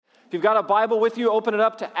If you've got a Bible with you, open it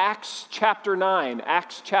up to Acts chapter 9.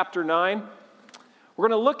 Acts chapter 9. We're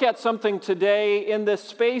going to look at something today in this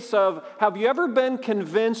space of, have you ever been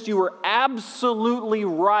convinced you were absolutely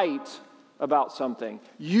right about something?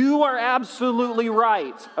 You are absolutely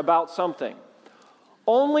right about something.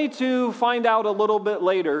 Only to find out a little bit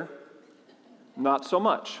later, not so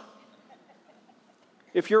much.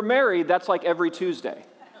 If you're married, that's like every Tuesday.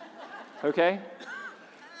 Okay?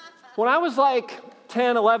 When I was like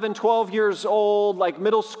 10, 11, 12 years old, like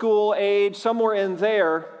middle school age, somewhere in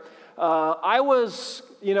there,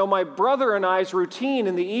 my brother and I's routine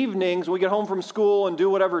in the evenings when we get home from school and do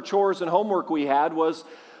whatever chores and homework we had was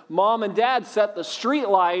mom and dad set the street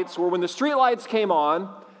lights, where when the street lights came on,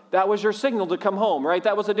 that was your signal to come home, right?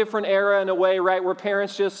 That was a different era in a way, right, where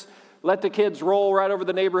parents just let the kids roll right over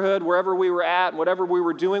the neighborhood wherever we were at and whatever we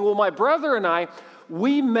were doing. Well, my brother and I,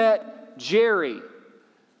 we met Jerry.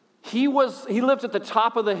 He lived at the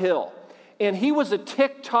top of the hill, and he was a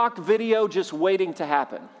TikTok video just waiting to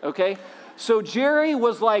happen, okay? So Jerry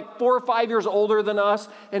was like 4 or 5 years older than us,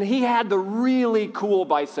 and he had the really cool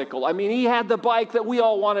bicycle. I mean, he had the bike that we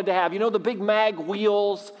all wanted to have, the big mag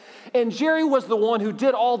wheels. And Jerry was the one who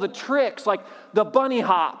did all the tricks, like the bunny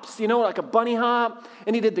hops, like a bunny hop,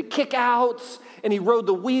 and he did the kick-outs, and he rode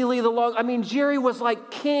the wheelie, Jerry was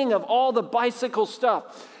like king of all the bicycle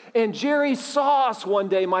stuff. And Jerry saw us one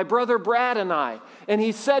day, my brother Brad and I, and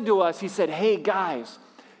he said to us, hey guys,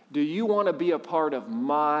 do you want to be a part of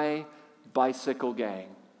my bicycle gang?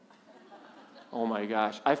 Oh my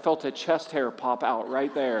gosh, I felt a chest hair pop out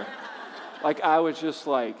right there. I was just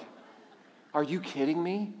like, are you kidding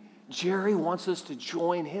me? Jerry wants us to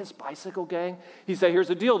join his bicycle gang? He said, here's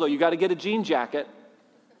the deal though, you got to get a jean jacket.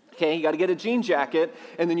 Okay, you got to get a jean jacket,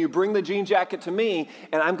 and then you bring the jean jacket to me,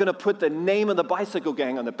 and I'm going to put the name of the bicycle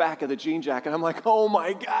gang on the back of the jean jacket. I'm like, oh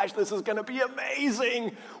my gosh, this is going to be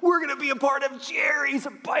amazing. We're going to be a part of Jerry's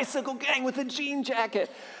bicycle gang with a jean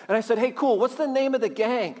jacket. And I said, hey, cool, what's the name of the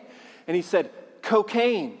gang? And he said,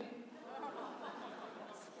 Cocaine.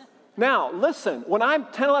 Now, listen, when I'm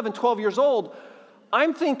 10, 11, 12 years old,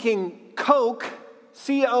 I'm thinking Coke,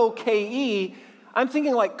 C-O-K-E. I'm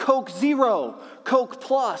thinking like Coke Zero, Coke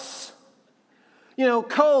Plus,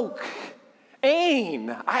 Coke,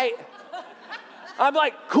 Ain. I'm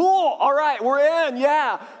like, cool, all right, we're in,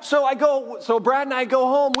 yeah. So Brad and I go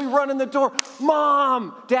home, we run in the door.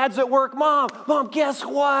 Mom, Dad's at work. Mom, guess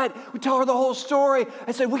what? We tell her the whole story.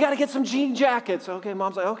 I said, we got to get some jean jackets. Okay,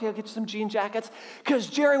 Mom's like, okay, I'll get you some jean jackets because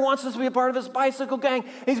Jerry wants us to be a part of his bicycle gang.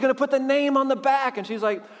 He's going to put the name on the back. And she's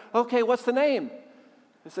like, okay, what's the name?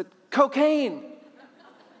 I said, Cocaine.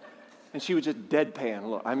 And she was just deadpan.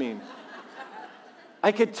 Look,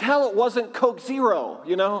 I could tell it wasn't Coke Zero,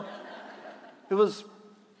 It was,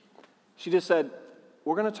 she just said,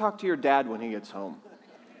 we're going to talk to your dad when he gets home.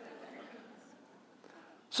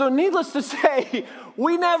 So needless to say,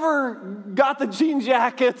 we never got the jean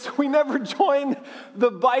jackets. We never joined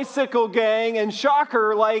the bicycle gang. And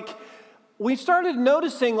shocker, we started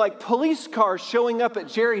noticing police cars showing up at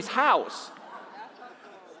Jerry's house.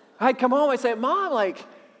 I'd come home, I'd say, Mom,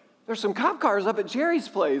 there's some cop cars up at Jerry's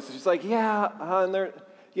place. She's like, yeah, and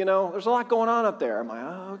there's a lot going on up there. I'm like,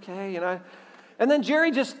 oh, okay, And then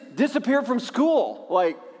Jerry just disappeared from school.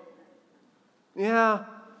 Yeah.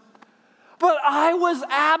 But I was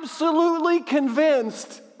absolutely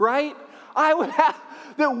convinced, right?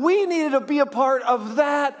 That we needed to be a part of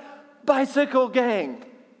that bicycle gang.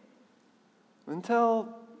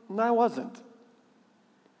 Until I wasn't.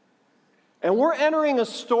 And we're entering a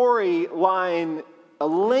storyline, a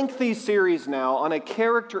lengthy series now on a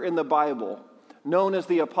character in the Bible known as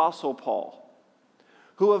the Apostle Paul,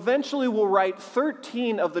 who eventually will write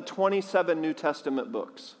 13 of the 27 New Testament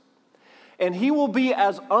books. And he will be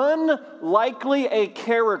as unlikely a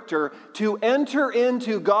character to enter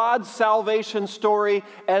into God's salvation story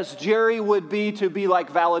as Jerry would be to be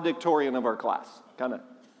valedictorian of our class, kind of.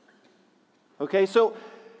 Okay, so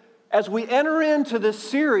as we enter into this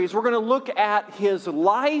series, we're going to look at his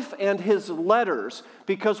life and his letters,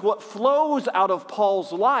 because what flows out of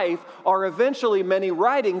Paul's life are eventually many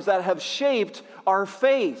writings that have shaped our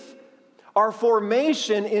faith. Our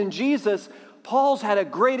formation in Jesus, Paul's had a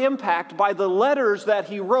great impact by the letters that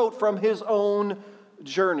he wrote from his own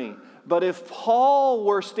journey. But if Paul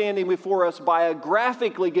were standing before us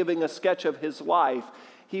biographically giving a sketch of his life,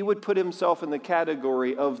 he would put himself in the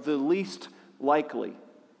category of the least likely,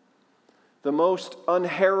 the most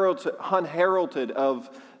unheralded of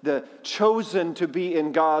the chosen to be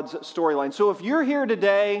in God's storyline. So if you're here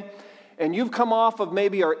today and you've come off of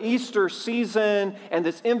maybe our Easter season and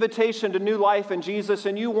this invitation to new life in Jesus,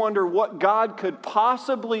 and you wonder what God could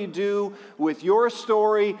possibly do with your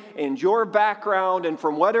story and your background and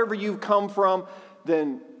from whatever you've come from,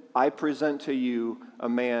 then I present to you a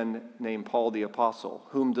man named Paul the Apostle,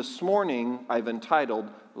 whom this morning I've entitled,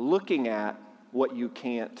 Looking at What You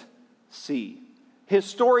Can't See. His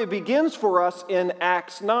story begins for us in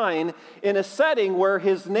Acts 9 in a setting where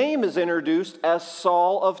his name is introduced as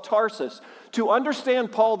Saul of Tarsus. To understand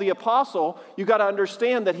Paul the Apostle, you got to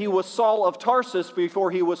understand that he was Saul of Tarsus before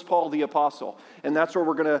he was Paul the Apostle. And that's where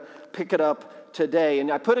we're going to pick it up today. And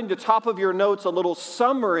I put into the top of your notes a little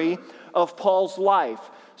summary of Paul's life.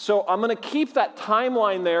 So I'm going to keep that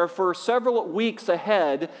timeline there for several weeks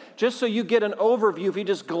ahead, just so you get an overview. If you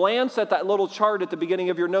just glance at that little chart at the beginning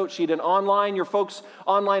of your note sheet, and online, your folks'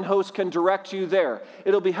 online host can direct you there.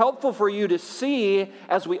 It'll be helpful for you to see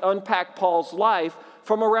as we unpack Paul's life.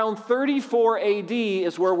 From around 34 AD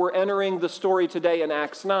is where we're entering the story today in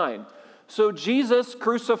Acts 9. So Jesus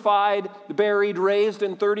crucified, buried, raised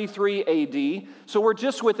in 33 AD. So we're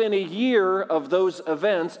just within a year of those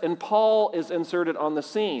events, and Paul is inserted on the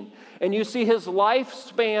scene. And you see his life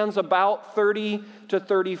spans about 30 to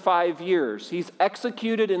 35 years. He's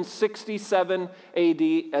executed in 67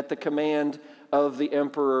 AD at the command of the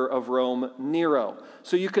emperor of Rome, Nero.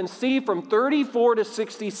 So you can see from 34 to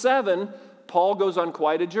 67, Paul goes on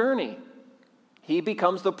quite a journey. He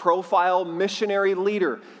becomes the profile missionary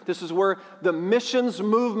leader. This is where the missions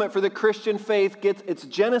movement for the Christian faith gets its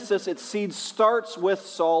genesis, its seed starts with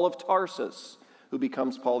Saul of Tarsus, who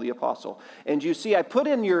becomes Paul the Apostle. And you see, I put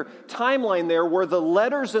in your timeline there where the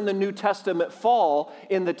letters in the New Testament fall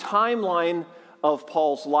in the timeline of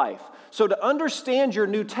Paul's life. So to understand your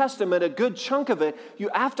New Testament, a good chunk of it, you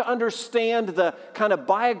have to understand the kind of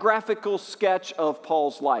biographical sketch of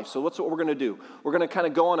Paul's life. So that's what we're going to do. We're going to kind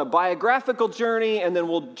of go on a biographical journey, and then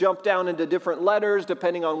we'll jump down into different letters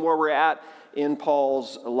depending on where we're at in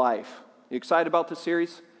Paul's life. You excited about this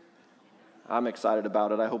series? I'm excited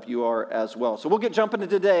about it. I hope you are as well. So we'll get jumping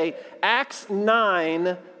into today. Acts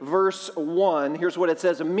 9, verse 1. Here's what it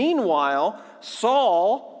says. Meanwhile,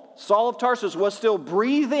 Saul of Tarsus was still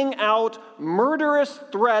breathing out murderous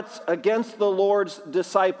threats against the Lord's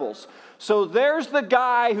disciples. So there's the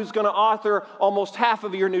guy who's going to author almost half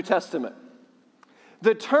of your New Testament.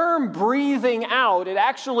 The term breathing out, it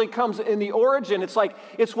actually comes in the origin.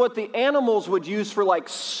 It's what the animals would use for like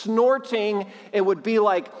snorting. It would be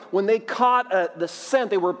like when they caught the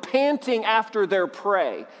scent, they were panting after their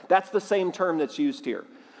prey. That's the same term that's used here.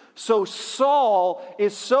 So Saul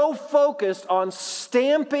is so focused on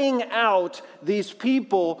stamping out these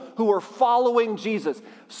people who are following Jesus.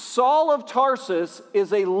 Saul of Tarsus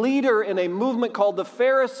is a leader in a movement called the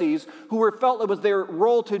Pharisees, who felt it was their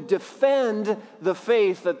role to defend the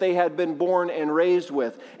faith that they had been born and raised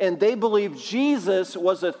with. And they believed Jesus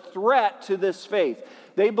was a threat to this faith.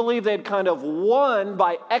 They believed they had kind of won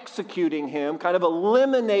by executing him, kind of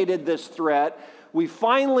eliminated this threat. We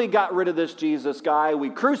finally got rid of this Jesus guy. We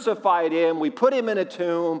crucified him. We put him in a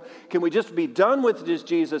tomb. Can we just be done with this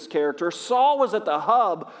Jesus character? Saul was at the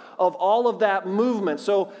hub of all of that movement.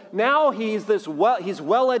 So now he's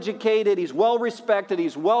well-educated, he's well-respected,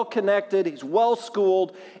 he's well-connected, he's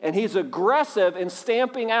well-schooled, and he's aggressive in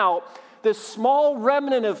stamping out this small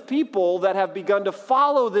remnant of people that have begun to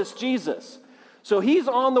follow this Jesus. So he's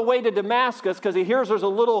on the way to Damascus because he hears there's a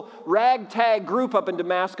little ragtag group up in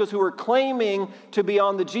Damascus who are claiming to be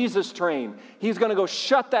on the Jesus train. He's going to go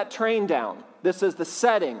shut that train down. This is the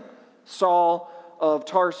setting, Saul of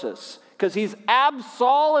Tarsus. Because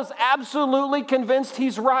Saul is absolutely convinced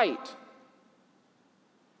he's right.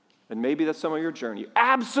 And maybe that's some of your journey.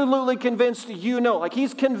 Absolutely convinced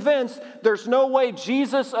he's convinced there's no way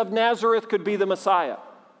Jesus of Nazareth could be the Messiah.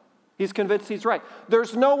 He's convinced he's right.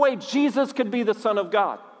 There's no way Jesus could be the Son of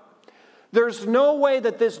God. There's no way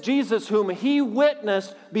that this Jesus whom he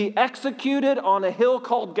witnessed be executed on a hill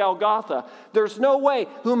called Golgotha. There's no way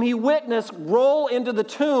whom he witnessed roll into the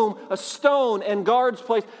tomb a stone and guards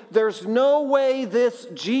place. There's no way this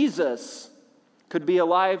Jesus could be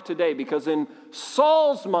alive today, because in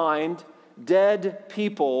Saul's mind, dead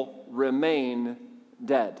people remain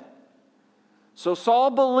dead. So Saul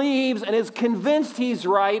believes and is convinced he's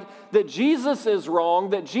right, that Jesus is wrong,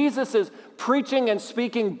 that Jesus is preaching and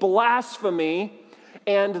speaking blasphemy,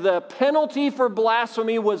 and the penalty for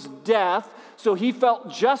blasphemy was death. So he felt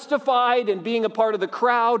justified in being a part of the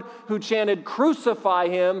crowd who chanted, "Crucify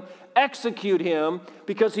him, execute him,"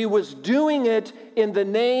 because he was doing it in the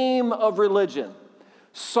name of religion.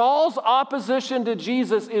 Saul's opposition to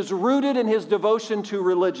Jesus is rooted in his devotion to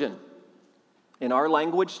religion. In our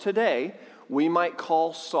language today, we might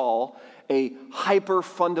call Saul a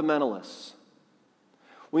hyper-fundamentalist.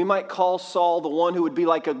 We might call Saul the one who would be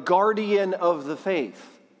like a guardian of the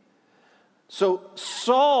faith. So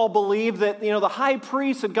Saul believed that, the high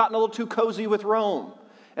priest had gotten a little too cozy with Rome,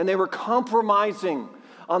 and they were compromising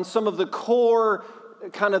on some of the core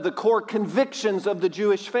convictions of the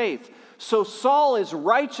Jewish faith. So Saul is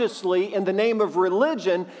righteously, in the name of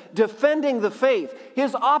religion, defending the faith.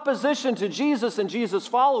 His opposition to Jesus and Jesus'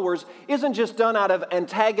 followers isn't just done out of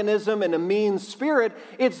antagonism and a mean spirit.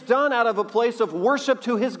 It's done out of a place of worship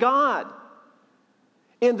to his God.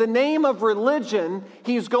 In the name of religion,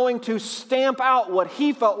 he's going to stamp out what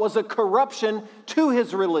he felt was a corruption to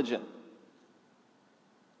his religion.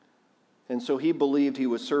 And so he believed he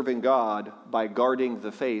was serving God by guarding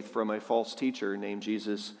the faith from a false teacher named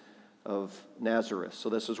Jesus of Nazareth. So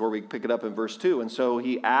this is where we pick it up in verse 2. And so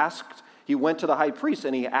he went to the high priest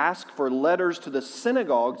and he asked for letters to the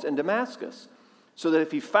synagogues in Damascus, so that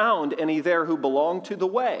if he found any there who belonged to the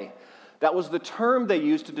way. That was the term they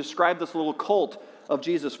used to describe this little cult of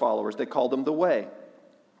Jesus followers. They called them the way.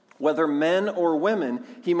 Whether men or women,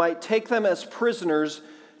 he might take them as prisoners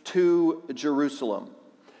to Jerusalem.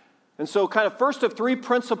 And so kind of first of three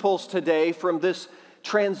principles today from this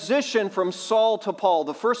transition from Saul to Paul.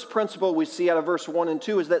 The first principle we see out of verse 1 and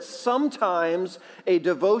 2 is that sometimes a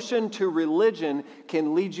devotion to religion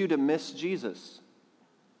can lead you to miss Jesus.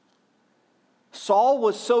 Saul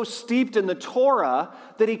was so steeped in the Torah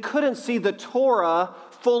that he couldn't see the Torah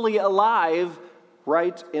fully alive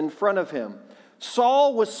right in front of him.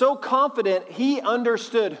 Saul was so confident he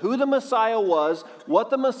understood who the Messiah was, what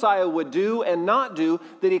the Messiah would do and not do,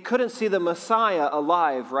 that he couldn't see the Messiah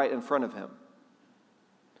alive right in front of him.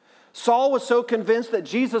 Saul was so convinced that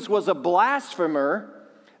Jesus was a blasphemer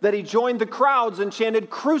that he joined the crowds and chanted,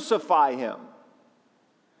 "Crucify him."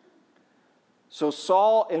 So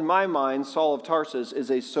Saul, in my mind, Saul of Tarsus, is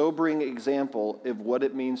a sobering example of what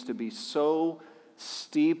it means to be so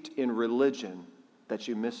steeped in religion that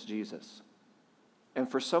you miss Jesus. And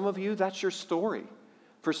for some of you, that's your story.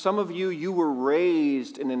 For some of you, you were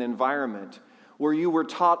raised in an environment where you were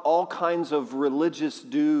taught all kinds of religious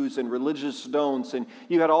do's and religious don'ts, and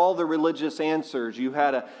you had all the religious answers. You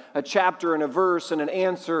had a chapter and a verse and an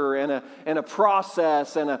answer and a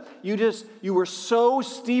process, you were so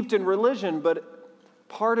steeped in religion, but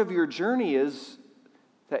part of your journey is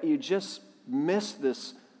that you just miss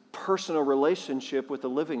this personal relationship with the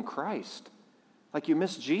living Christ. Like you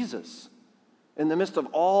miss Jesus in the midst of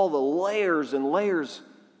all the layers and layers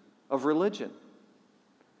of religion.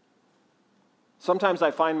 Sometimes I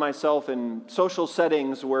find myself in social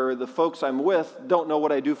settings where the folks I'm with don't know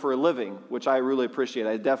what I do for a living, which I really appreciate.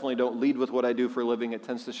 I definitely don't lead with what I do for a living. It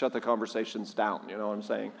tends to shut the conversations down, you know what I'm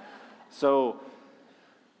saying? So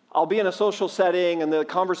I'll be in a social setting and the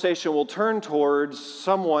conversation will turn towards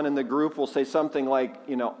someone in the group will say something like,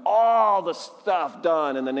 all the stuff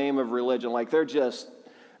done in the name of religion. Like they're just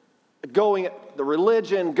going, the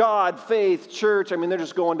religion, God, faith, church, they're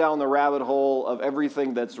just going down the rabbit hole of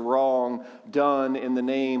everything that's wrong done in the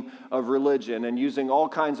name of religion and using all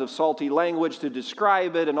kinds of salty language to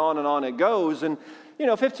describe it and on it goes. And,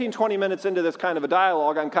 15, 20 minutes into this kind of a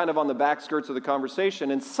dialogue, I'm kind of on the back skirts of the conversation,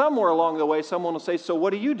 and somewhere along the way, someone will say, "So what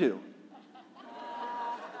do you do?"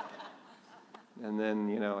 And then,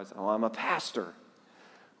 I say, "I'm a pastor."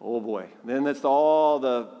 Oh boy. Then that's all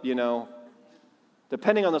the,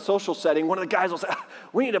 depending on the social setting, one of the guys will say,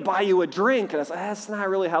 "We need to buy you a drink." And I say, "That's not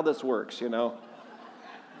really how this works,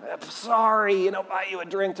 Sorry, buy you a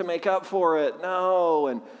drink to make up for it." No.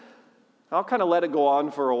 And I'll kind of let it go on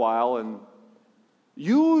for a while. And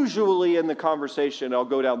usually in the conversation, I'll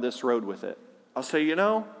go down this road with it. I'll say,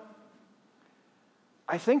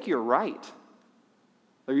 I think you're right.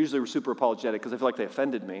 They're usually super apologetic because I feel like they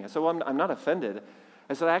offended me. I said, "Well, I'm not offended."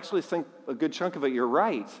 I said, "I actually think a good chunk of it, you're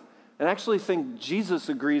right. And I actually think Jesus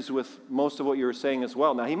agrees with most of what you were saying as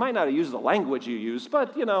well." Now, he might not have used the language you used,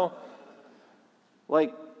 but,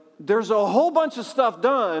 there's a whole bunch of stuff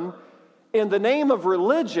done in the name of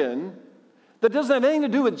religion that doesn't have anything to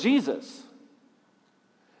do with Jesus.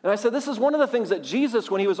 And I said, this is one of the things that Jesus,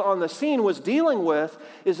 when he was on the scene, was dealing with,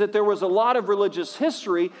 is that there was a lot of religious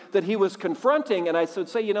history that he was confronting. And I would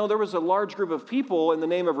say, there was a large group of people in the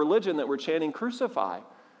name of religion that were chanting, "Crucify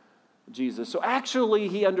Jesus." So actually,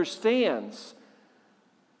 he understands.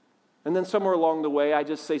 And then somewhere along the way, I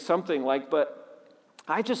just say something like, "But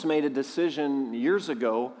I just made a decision years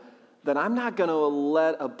ago that I'm not going to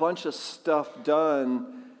let a bunch of stuff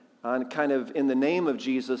done on kind of in the name of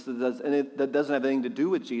Jesus that doesn't have anything to do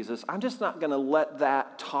with Jesus. I'm just not going to let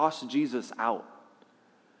that toss Jesus out.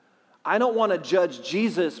 I don't want to judge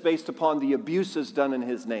Jesus based upon the abuses done in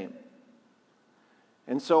his name.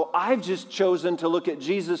 And so I've just chosen to look at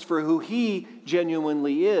Jesus for who he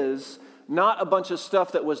genuinely is, not a bunch of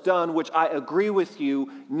stuff that was done, which I agree with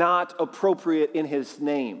you, not appropriate in his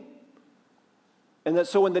name. And that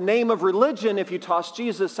so in the name of religion, if you toss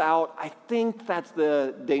Jesus out, I think that's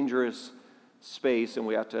the dangerous space, and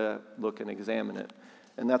we have to look and examine it.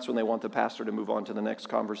 And that's when they want the pastor to move on to the next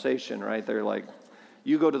conversation, right? They're like,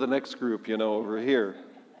 you go to the next group, over here.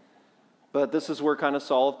 But this is where kind of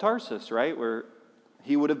Saul of Tarsus, right? Where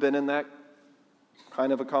he would have been in that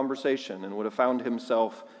kind of a conversation and would have found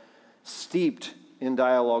himself steeped in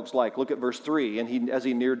dialogues like, look at verse 3, and as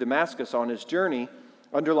he neared Damascus on his journey,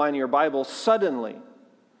 underlining your Bible, suddenly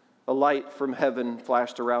a light from heaven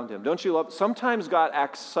flashed around him. Don't you love? Sometimes God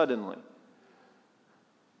acts suddenly.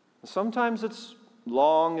 Sometimes it's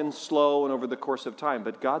long and slow and over the course of time,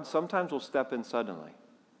 but God sometimes will step in suddenly.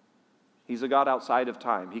 He's a God outside of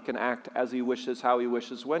time. He can act as he wishes, how he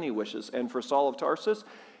wishes, when he wishes. And for Saul of Tarsus,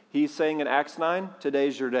 he's saying in Acts 9,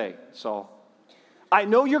 today's your day, Saul. I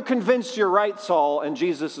know you're convinced you're right, Saul, and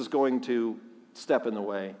Jesus is going to step in the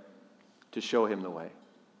way to show him the way.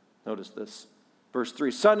 Notice this. Verse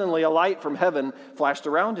 3, suddenly a light from heaven flashed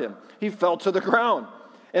around him. He fell to the ground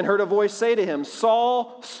and heard a voice say to him,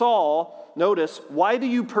 Saul, Saul, notice, why do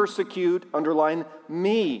you persecute, underline,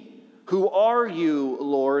 me? Who are you,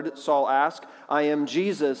 Lord? Saul asked. I am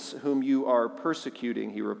Jesus whom you are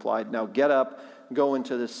persecuting, he replied. Now get up, go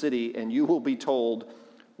into the city, and you will be told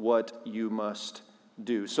what you must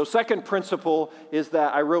do. So second principle is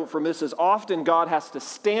that I wrote from this is often God has to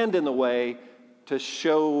stand in the way to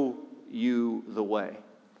show you the way.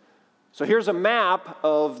 So here's a map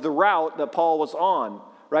of the route that Paul was on,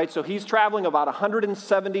 right? So he's traveling about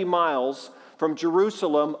 170 miles from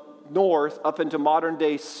Jerusalem north up into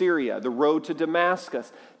modern-day Syria, the road to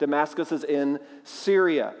Damascus. Damascus is in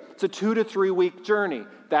Syria. It's a 2 to 3 week journey.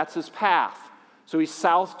 That's his path. So he's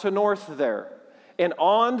south to north there. And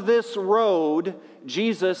on this road,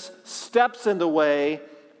 Jesus steps in the way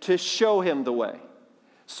to show him the way.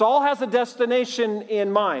 Saul has a destination in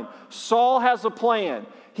mind. Saul has a plan.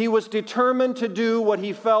 He was determined to do what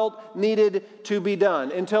he felt needed to be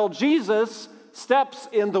done until Jesus steps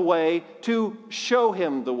in the way to show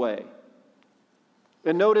him the way.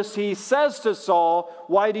 And notice he says to Saul,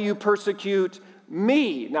 why do you persecute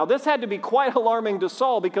me? Now this had to be quite alarming to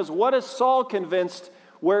Saul because what is Saul convinced?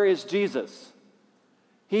 Where is Jesus?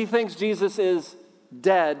 He thinks Jesus is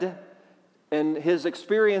dead, and his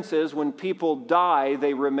experience is when people die,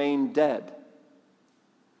 they remain dead.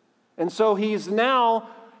 And so he's now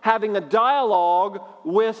having a dialogue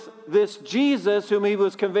with this Jesus whom he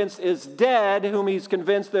was convinced is dead, whom he's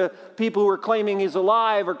convinced the people who are claiming he's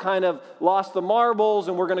alive are kind of lost the marbles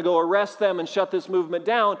and we're going to go arrest them and shut this movement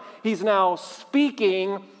down. He's now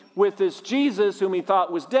speaking with this Jesus whom he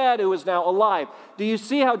thought was dead, who is now alive. Do you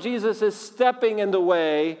see how Jesus is stepping in the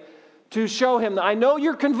way to show him that I know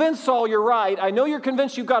you're convinced, Saul, you're right. I know you're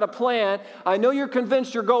convinced you've got a plan. I know you're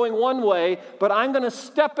convinced you're going one way, but I'm going to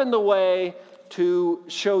step in the way to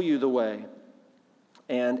show you the way.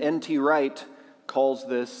 And N.T. Wright calls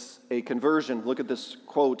this a conversion. Look at this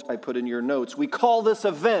quote I put in your notes. We call this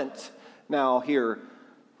event now here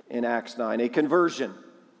in Acts 9 a conversion.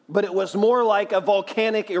 But it was more like a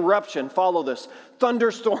volcanic eruption. Follow this.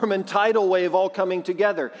 Thunderstorm and tidal wave all coming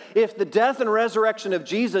together. If the death and resurrection of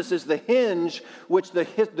Jesus is the hinge which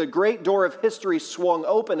the great door of history swung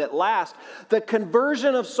open at last, the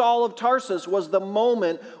conversion of Saul of Tarsus was the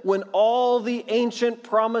moment when all the ancient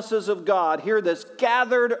promises of God, hear this,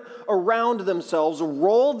 gathered around themselves,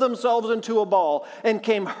 rolled themselves into a ball, and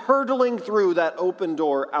came hurtling through that open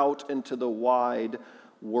door out into the wide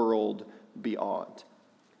world beyond.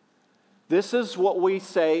 This is what we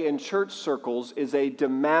say in church circles is a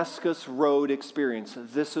Damascus Road experience.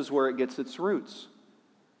 This is where it gets its roots.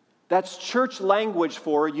 That's church language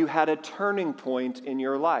for you had a turning point in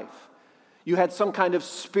your life. You had some kind of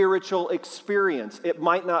spiritual experience. It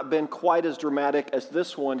might not have been quite as dramatic as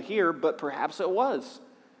this one here, but perhaps it was.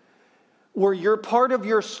 Where your part of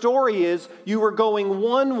your story is you were going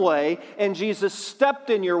one way and Jesus stepped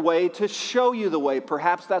in your way to show you the way.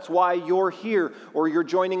 Perhaps that's why you're here or you're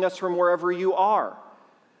joining us from wherever you are.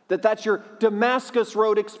 That's your Damascus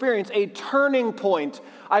Road experience, a turning point.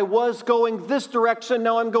 I was going this direction,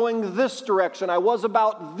 now I'm going this direction. I was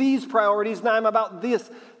about these priorities, now I'm about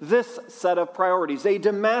this set of priorities. A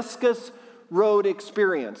Damascus Road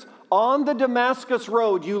experience. On the Damascus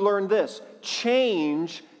Road, you learn this: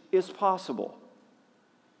 change is possible.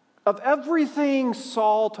 Of everything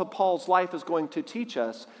Saul to Paul's life is going to teach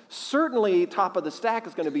us, certainly top of the stack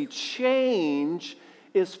is going to be change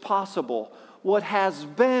is possible. What has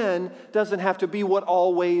been doesn't have to be what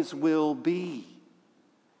always will be.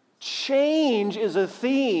 Change is a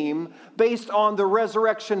theme based on the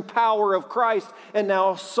resurrection power of Christ, and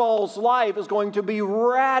now Saul's life is going to be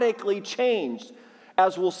radically changed,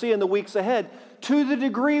 as we'll see in the weeks ahead, to the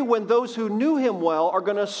degree when those who knew him well are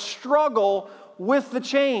going to struggle with the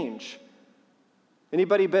change.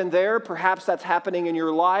 Anybody been there? Perhaps that's happening in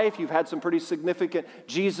your life. You've had some pretty significant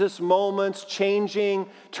Jesus moments, changing,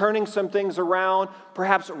 turning some things around,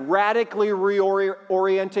 perhaps radically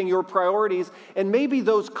reorienting your priorities. And maybe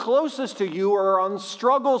those closest to you are on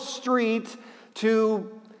struggle street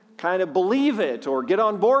to kind of believe it or get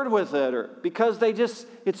on board with it, or because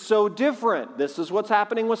it's so different. This is what's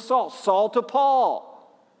happening with Saul. Saul to Paul.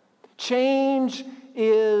 Change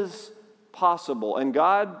is possible. And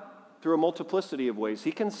God, through a multiplicity of ways,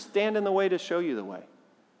 he can stand in the way to show you the way.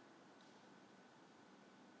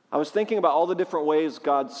 I was thinking about all the different ways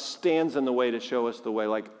God stands in the way to show us the way.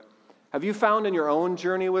 Like, have you found in your own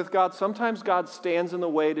journey with God, sometimes God stands in the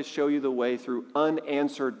way to show you the way through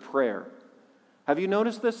unanswered prayer? Have you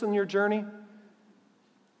noticed this in your journey?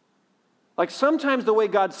 Like sometimes the way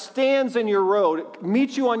God stands in your road,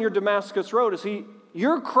 meets you on your Damascus road, is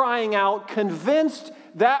you're crying out, convinced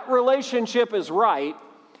that relationship is right,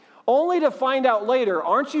 only to find out later,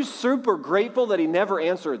 aren't you super grateful that he never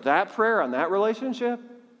answered that prayer on that relationship?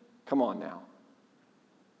 Come on now.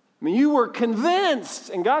 I mean, you were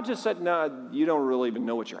convinced, and God just said, no, you don't really even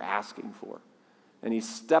know what you're asking for. And he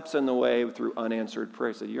steps in the way through unanswered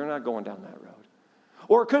prayer. He said, you're not going down that road.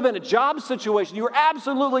 Or it could have been a job situation. You were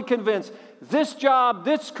absolutely convinced this job,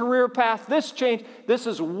 this career path, this change, this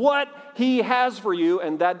is what he has for you,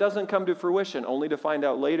 and that doesn't come to fruition, only to find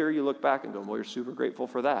out later you look back and go, well, you're super grateful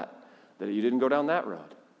for that you didn't go down that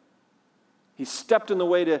road. He stepped in the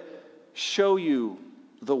way to show you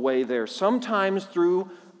the way there, sometimes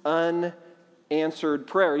through unanswered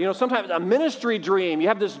prayer. You know, sometimes a ministry dream, you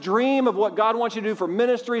have this dream of what God wants you to do for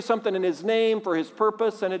ministry, something in his name, for his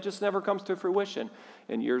purpose, and it just never comes to fruition.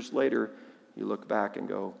 And years later, you look back and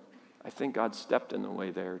go, I think God stepped in the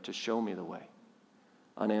way there to show me the way.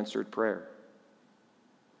 Unanswered prayer.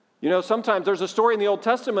 You know, sometimes there's a story in the Old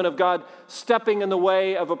Testament of God stepping in the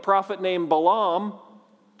way of a prophet named Balaam,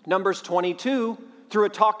 Numbers 22, through a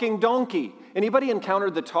talking donkey. Anybody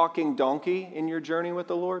encountered the talking donkey in your journey with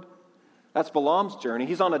the Lord? That's Balaam's journey.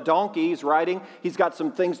 He's on a donkey, he's riding, he's got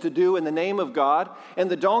some things to do in the name of God, and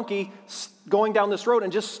the donkey going down this road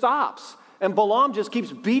and just stops. And Balaam just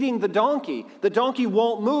keeps beating the donkey. The donkey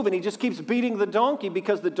won't move, and he just keeps beating the donkey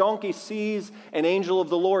because the donkey sees an angel of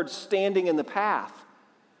the Lord standing in the path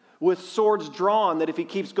with swords drawn, that if he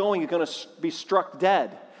keeps going, he's going to be struck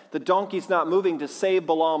dead. The donkey's not moving to save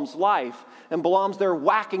Balaam's life, and Balaam's there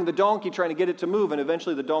whacking the donkey, trying to get it to move, and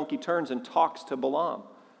eventually the donkey turns and talks to Balaam.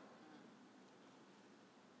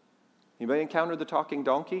 Anybody encountered the talking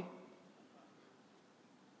donkey?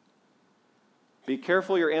 Be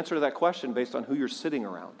careful your answer to that question based on who you're sitting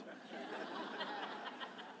around.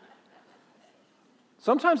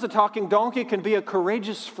 Sometimes the talking donkey can be a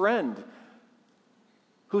courageous friend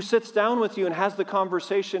who sits down with you and has the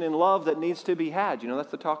conversation in love that needs to be had. You know,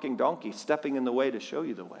 that's the talking donkey stepping in the way to show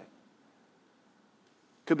you the way.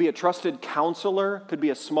 Could be a trusted counselor, could be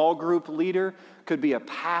a small group leader, could be a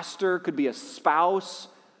pastor, could be a spouse,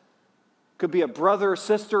 could be a brother, a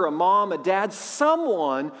sister, a mom, a dad,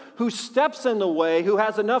 someone who steps in the way, who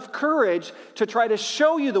has enough courage to try to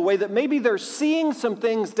show you the way, that maybe they're seeing some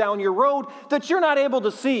things down your road that you're not able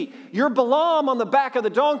to see. You're Balaam on the back of the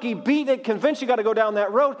donkey, beating it, convinced you got to go down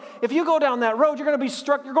that road. If you go down that road, you're going to be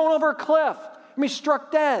struck, you're going over a cliff. You're going to be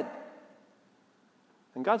struck dead.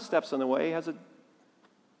 And God steps in the way, has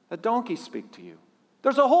a donkey speak to you.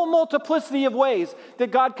 There's a whole multiplicity of ways that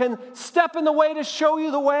God can step in the way to show you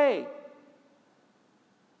the way.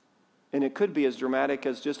 And it could be as dramatic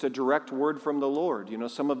as just a direct word from the Lord. You know,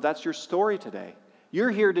 that's your story today.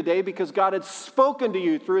 You're here today because God had spoken to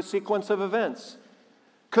you through a sequence of events.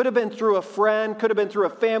 Could have been through a friend, could have been through a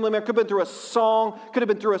family member, could have been through a song, could have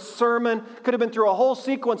been through a sermon, could have been through a whole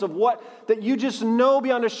sequence of that you just know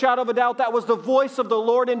beyond a shadow of a doubt that was the voice of the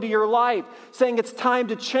Lord into your life, saying it's time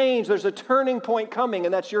to change. There's a turning point coming,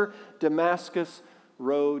 and that's your Damascus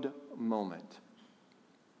Road moment.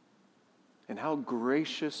 And how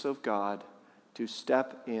gracious of God to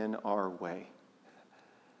step in our way.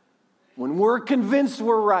 When we're convinced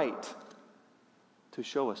we're right, to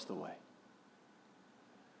show us the way.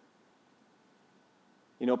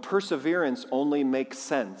 You know, perseverance only makes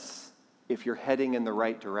sense if you're heading in the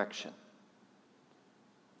right direction.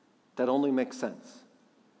 That only makes sense.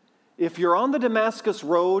 If you're on the Damascus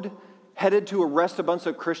Road, headed to arrest a bunch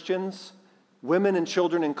of Christians, women and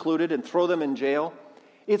children included, and throw them in jail,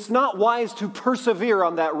 it's not wise to persevere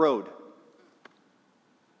on that road.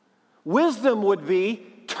 Wisdom would be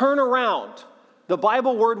turn around. The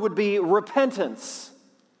Bible word would be repentance.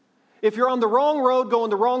 If you're on the wrong road, going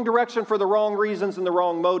the wrong direction for the wrong reasons and the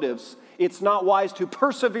wrong motives, it's not wise to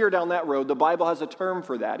persevere down that road. The Bible has a term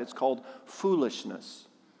for that. It's called foolishness.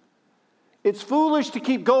 It's foolish to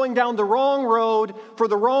keep going down the wrong road for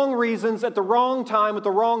the wrong reasons at the wrong time with the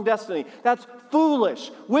wrong destiny. That's foolish.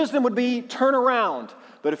 Wisdom would be turn around.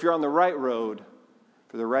 But if you're on the right road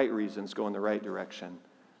for the right reasons, go in the right direction.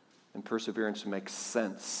 And perseverance makes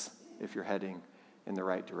sense if you're heading in the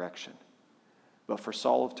right direction. But for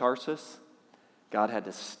Saul of Tarsus, God had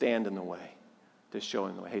to stand in the way to show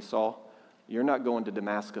him the way. Hey, Saul, you're not going to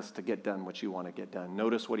Damascus to get done what you want to get done.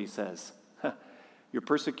 Notice what he says. You're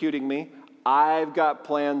persecuting me. I've got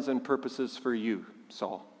plans and purposes for you,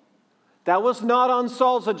 Saul. That was not on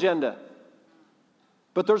Saul's agenda.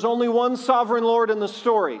 But there's only one sovereign Lord in the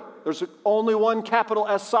story. There's only one capital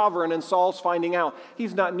S sovereign, and Saul's finding out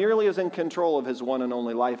he's not nearly as in control of his one and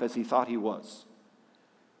only life as he thought he was.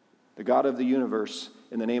 The God of the universe,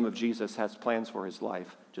 in the name of Jesus, has plans for his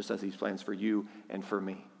life, just as he has plans for you and for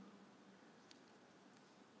me.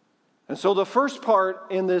 And so the first part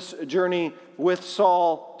in this journey with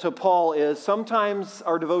Saul to Paul is sometimes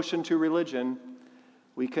our devotion to religion,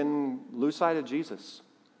 we can lose sight of Jesus.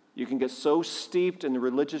 You can get so steeped in the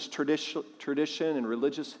religious tradition and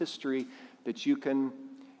religious history that you can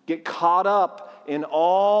get caught up in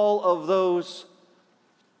all of those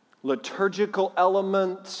liturgical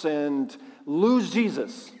elements and lose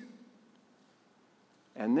Jesus.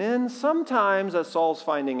 And then sometimes, as Saul's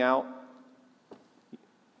finding out,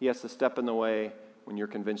 he has to step in the way when you're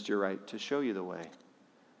convinced you're right to show you the way.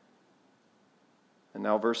 And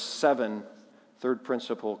now verse 7, third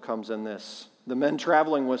principle comes in this. The men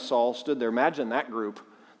traveling with Saul stood there. Imagine that group.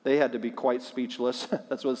 They had to be quite speechless.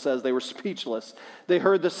 That's what it says. They were speechless. They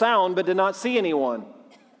heard the sound but did not see anyone.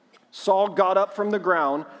 Saul got up from the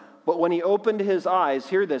ground, but when he opened his eyes,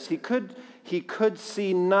 hear this, he could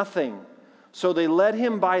see nothing. So they led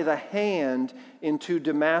him by the hand into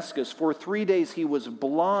Damascus. For 3 days he was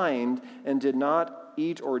blind and did not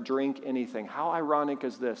eat or drink anything. How ironic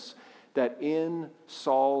is this, that in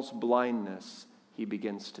Saul's blindness he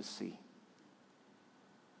begins to see.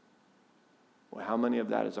 Well, how many of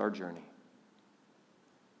that is our journey?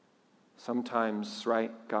 Sometimes,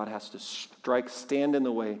 right, God has to stand in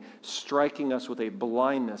the way, striking us with a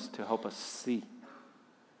blindness to help us see.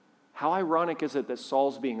 How ironic is it that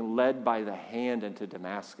Saul's being led by the hand into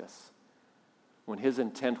Damascus when his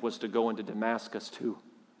intent was to go into Damascus too?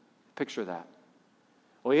 Picture that.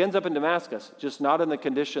 Well, he ends up in Damascus, just not in the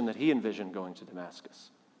condition that he envisioned going to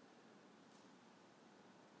Damascus.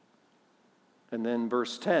 And then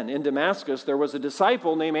verse 10, in Damascus there was a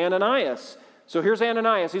disciple named Ananias. So here's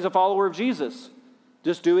Ananias. He's a follower of Jesus,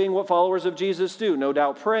 just doing what followers of Jesus do. No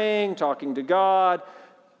doubt praying, talking to God.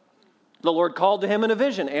 The Lord called to him in a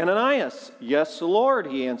vision, Ananias. Yes, Lord,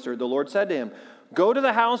 he answered. The Lord said to him, go to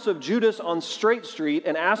the house of Judas on Straight Street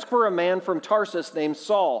and ask for a man from Tarsus named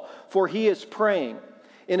Saul, for he is praying.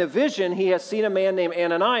 In a vision, he has seen a man named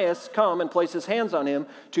Ananias come and place his hands on him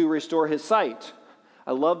to restore his sight.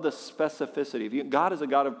 I love the specificity. God is a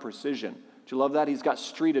God of precision. Do you love that? He's got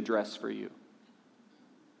street address for you.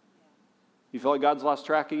 You feel like God's lost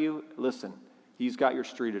track of you? Listen, he's got your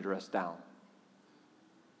street address down.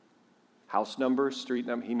 House number, street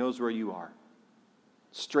number, he knows where you are.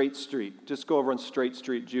 Straight Street. Just go over on Straight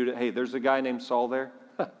Street, Judah. Hey, there's a guy named Saul there.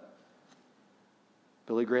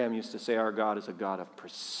 Billy Graham used to say our God is a God of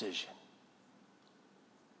precision.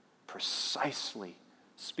 Precisely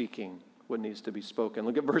speaking what needs to be spoken.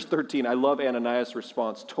 Look at verse 13. I love Ananias'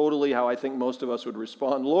 response. Totally how I think most of us would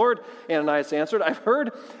respond. Lord, Ananias answered, I've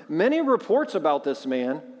heard many reports about this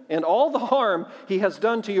man and all the harm he has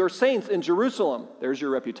done to your saints in Jerusalem. There's your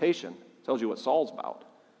reputation. Tells you what Saul's about.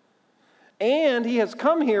 And he has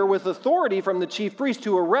come here with authority from the chief priest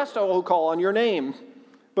to arrest all who call on your name.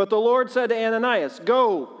 But the Lord said to Ananias,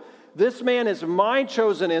 go. This man is my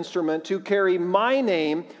chosen instrument to carry my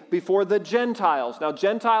name before the Gentiles. Now,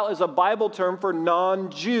 Gentile is a Bible term for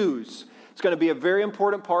non-Jews. It's going to be a very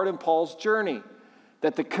important part in Paul's journey.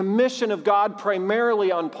 That the commission of God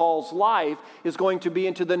primarily on Paul's life is going to be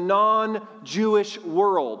into the non-Jewish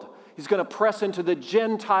world. He's going to press into the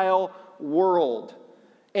Gentile world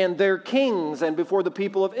and their kings and before the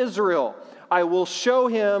people of Israel. I will show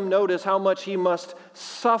him, notice how much he must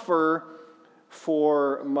suffer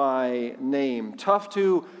for my name. Tough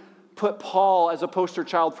to put Paul as a poster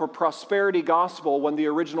child for prosperity gospel when the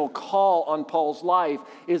original call on Paul's life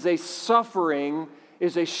is a sharing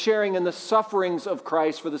in the sufferings of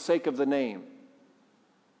Christ for the sake of the name.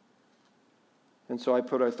 And so I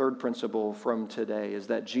put our third principle from today is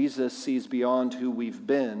that Jesus sees beyond who we've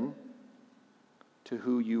been to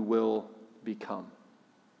who you will become.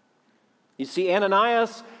 You see,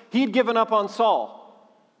 Ananias, he'd given up on Saul.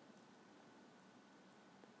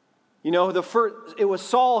 You know, it was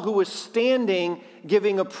Saul who was standing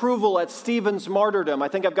giving approval at Stephen's martyrdom. I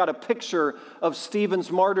think I've got a picture of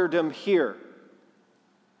Stephen's martyrdom here.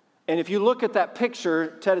 And if you look at that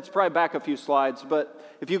picture, Ted, it's probably back a few slides, but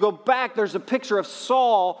if you go back, there's a picture of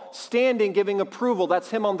Saul standing giving approval.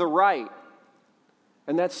 That's him on the right.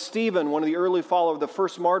 And that's Stephen, one of the early followers, the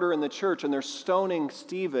first martyr in the church, and they're stoning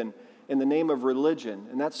Stephen in the name of religion.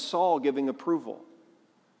 And that's Saul giving approval.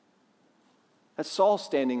 That's Saul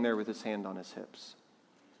standing there with his hand on his hips.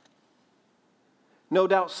 No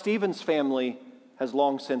doubt Stephen's family has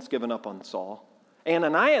long since given up on Saul.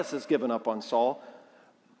 Ananias has given up on Saul.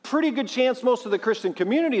 Pretty good chance most of the Christian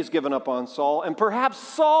community has given up on Saul, and perhaps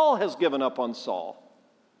Saul has given up on Saul.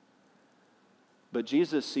 But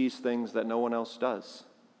Jesus sees things that no one else does.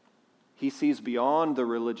 He sees beyond the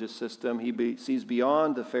religious system. He sees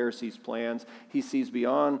beyond the Pharisees' plans. He sees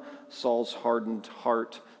beyond Saul's hardened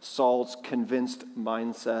heart, Saul's convinced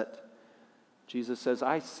mindset. Jesus says,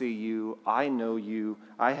 I see you, I know you,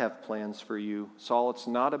 I have plans for you. Saul, it's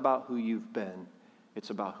not about who you've been, it's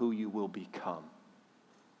about who you will become.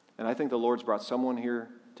 And I think the Lord's brought someone here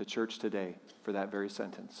to church today for that very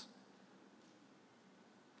sentence.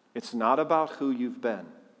 It's not about who you've been.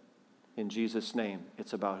 In Jesus' name,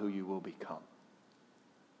 it's about who you will become.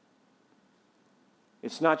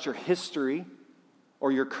 It's not your history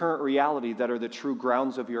or your current reality that are the true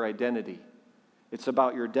grounds of your identity. It's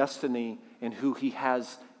about your destiny and who He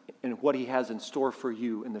has and what He has in store for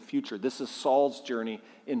you in the future. This is Saul's journey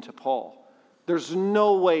into Paul. There's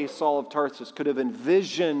no way Saul of Tarsus could have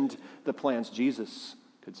envisioned the plans Jesus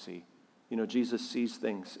could see. You know, Jesus sees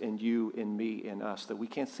things in you, in me, in us that we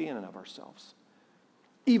can't see in and of ourselves.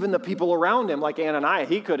 Even the people around him, like Ananias,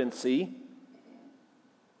 he couldn't see.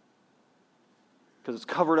 Because it's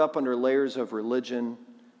covered up under layers of religion.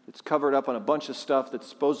 It's covered up on a bunch of stuff that's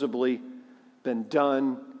supposedly been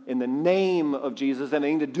done in the name of Jesus,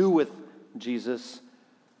 anything to do with Jesus.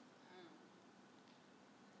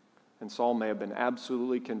 And Saul may have been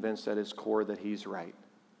absolutely convinced at his core that he's right.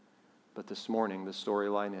 But this morning, the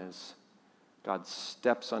storyline is God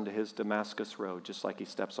steps onto his Damascus road just like He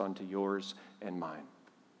steps onto yours and mine.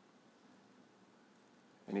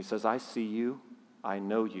 And He says, I see you, I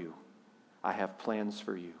know you, I have plans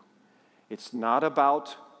for you. It's not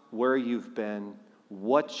about where you've been,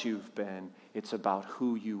 what you've been, it's about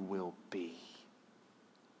who you will be.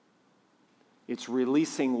 It's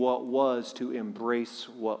releasing what was to embrace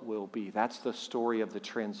what will be. That's the story of the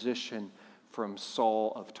transition from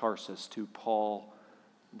Saul of Tarsus to Paul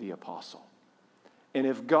the Apostle. And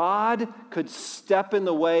if God could step in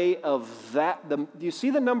the way of that, do you see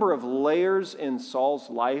the number of layers in Saul's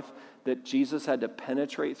life that Jesus had to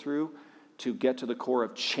penetrate through to get to the core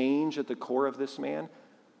of change at the core of this man?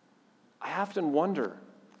 I often wonder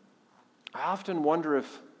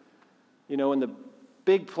if, you know, in the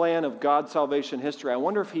big plan of God's salvation history, I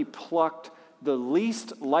wonder if He plucked the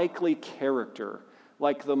least likely character,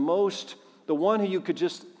 like the one who you could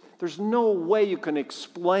just, there's no way you can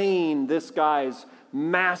explain this guy's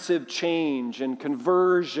massive change and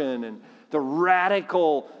conversion and the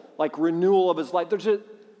radical, like, renewal of his life. There's just,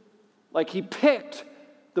 like, He picked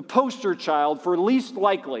the poster child for least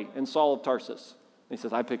likely in Saul of Tarsus. And He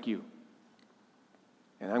says, I pick you.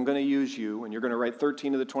 And I'm going to use you, and you're going to write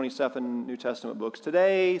 13 of the 27 New Testament books.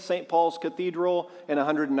 Today, St. Paul's Cathedral and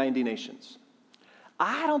 190 nations.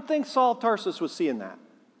 I don't think Saul of Tarsus was seeing that.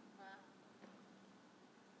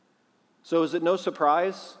 So is it no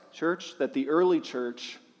surprise, church, that the early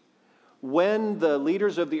church, when the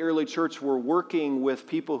leaders of the early church were working with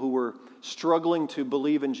people who were struggling to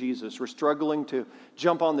believe in Jesus, were struggling to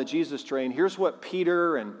jump on the Jesus train, here's what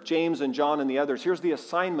Peter and James and John and the others, here's the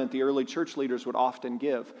assignment the early church leaders would often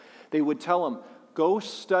give. They would tell them, go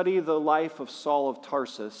study the life of Saul of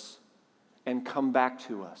Tarsus and come back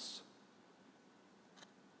to us.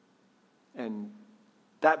 And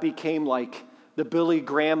that became like the Billy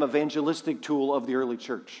Graham evangelistic tool of the early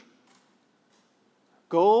church.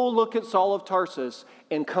 Go look at Saul of Tarsus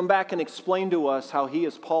and come back and explain to us how he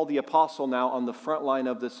is Paul the Apostle now on the front line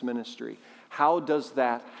of this ministry. How does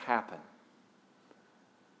that happen?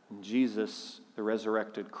 And Jesus, the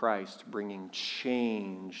resurrected Christ, bringing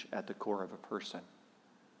change at the core of a person.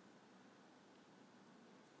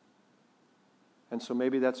 And so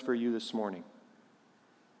maybe that's for you this morning.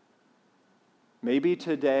 Maybe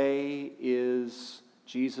today is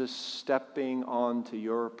Jesus stepping onto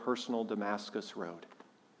your personal Damascus road.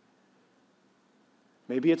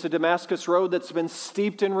 Maybe it's a Damascus road that's been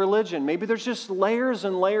steeped in religion. Maybe there's just layers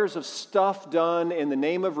and layers of stuff done in the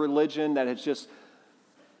name of religion that has just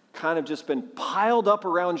kind of just been piled up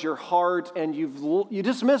around your heart, and you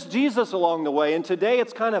just missed Jesus along the way. And today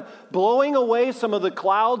it's kind of blowing away some of the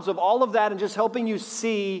clouds of all of that and just helping you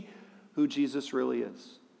see who Jesus really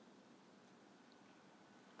is.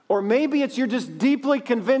 Or maybe it's you're just deeply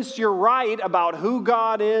convinced you're right about who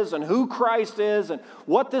God is and who Christ is and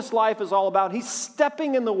what this life is all about. He's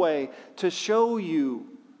stepping in the way to show you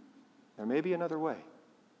there may be another way.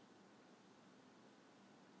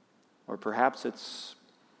 Or perhaps it's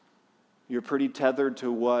you're pretty tethered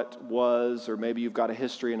to what was, or maybe you've got a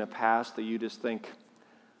history in a past that you just think,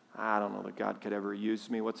 I don't know that God could ever use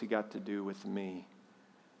me. What's he got to do with me?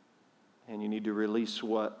 And you need to release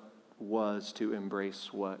what was to embrace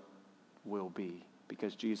what will be,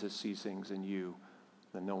 because Jesus sees things in you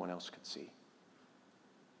that no one else could see.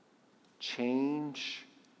 Change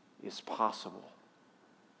is possible.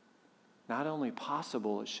 Not only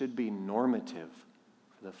possible, it should be normative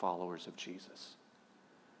for the followers of Jesus.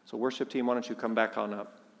 So worship team, why don't you come back on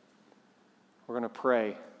up? We're going to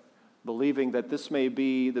pray, believing that this may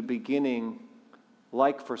be the beginning,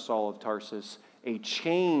 like for Saul of Tarsus, a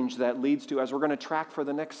change that leads to, as we're going to track for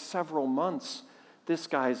the next several months, this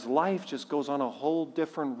guy's life just goes on a whole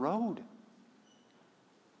different road.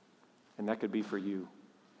 And that could be for you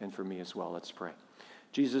and for me as well. Let's pray.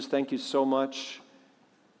 Jesus, thank you so much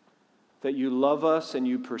that you love us and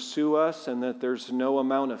you pursue us, and that there's no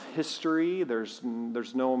amount of history, there's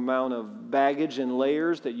no amount of baggage and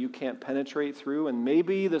layers that you can't penetrate through. And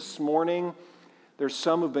maybe this morning there's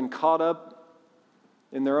some who've been caught up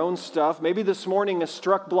in their own stuff. Maybe this morning is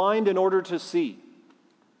struck blind in order to see.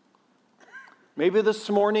 Maybe this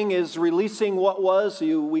morning is releasing what was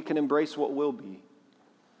so we can embrace what will be.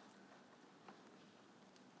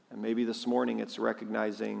 And maybe this morning it's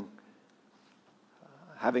recognizing,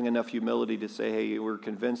 having enough humility to say, hey, we're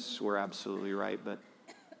convinced we're absolutely right, but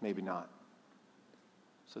maybe not.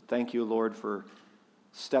 So thank you, Lord, for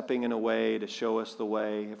stepping in a way to show us the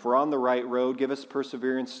way. If we're on the right road, give us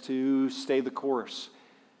perseverance to stay the course.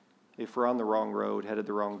 If we're on the wrong road, headed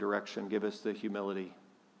the wrong direction, give us the humility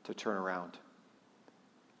to turn around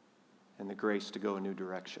and the grace to go a new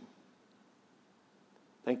direction.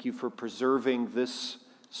 Thank you for preserving this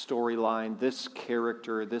storyline, this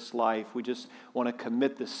character, this life. We just want to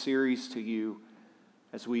commit this series to you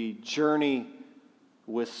as we journey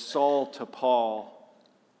with Saul to Paul.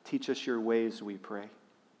 Teach us your ways, we pray.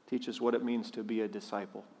 Teach us what it means to be a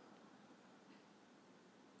disciple.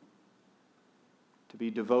 To be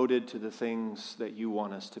devoted to the things that you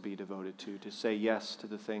want us to be devoted to say yes to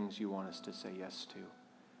the things you want us to say yes to.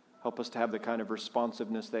 Help us to have the kind of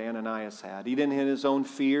responsiveness that Ananias had. Even in his own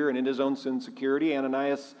fear and in his own insecurity,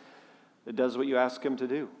 Ananias does what you ask him to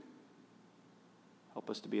do. Help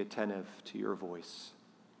us to be attentive to your voice,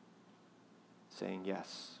 saying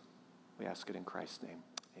yes. We ask it in Christ's name.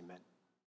 Amen.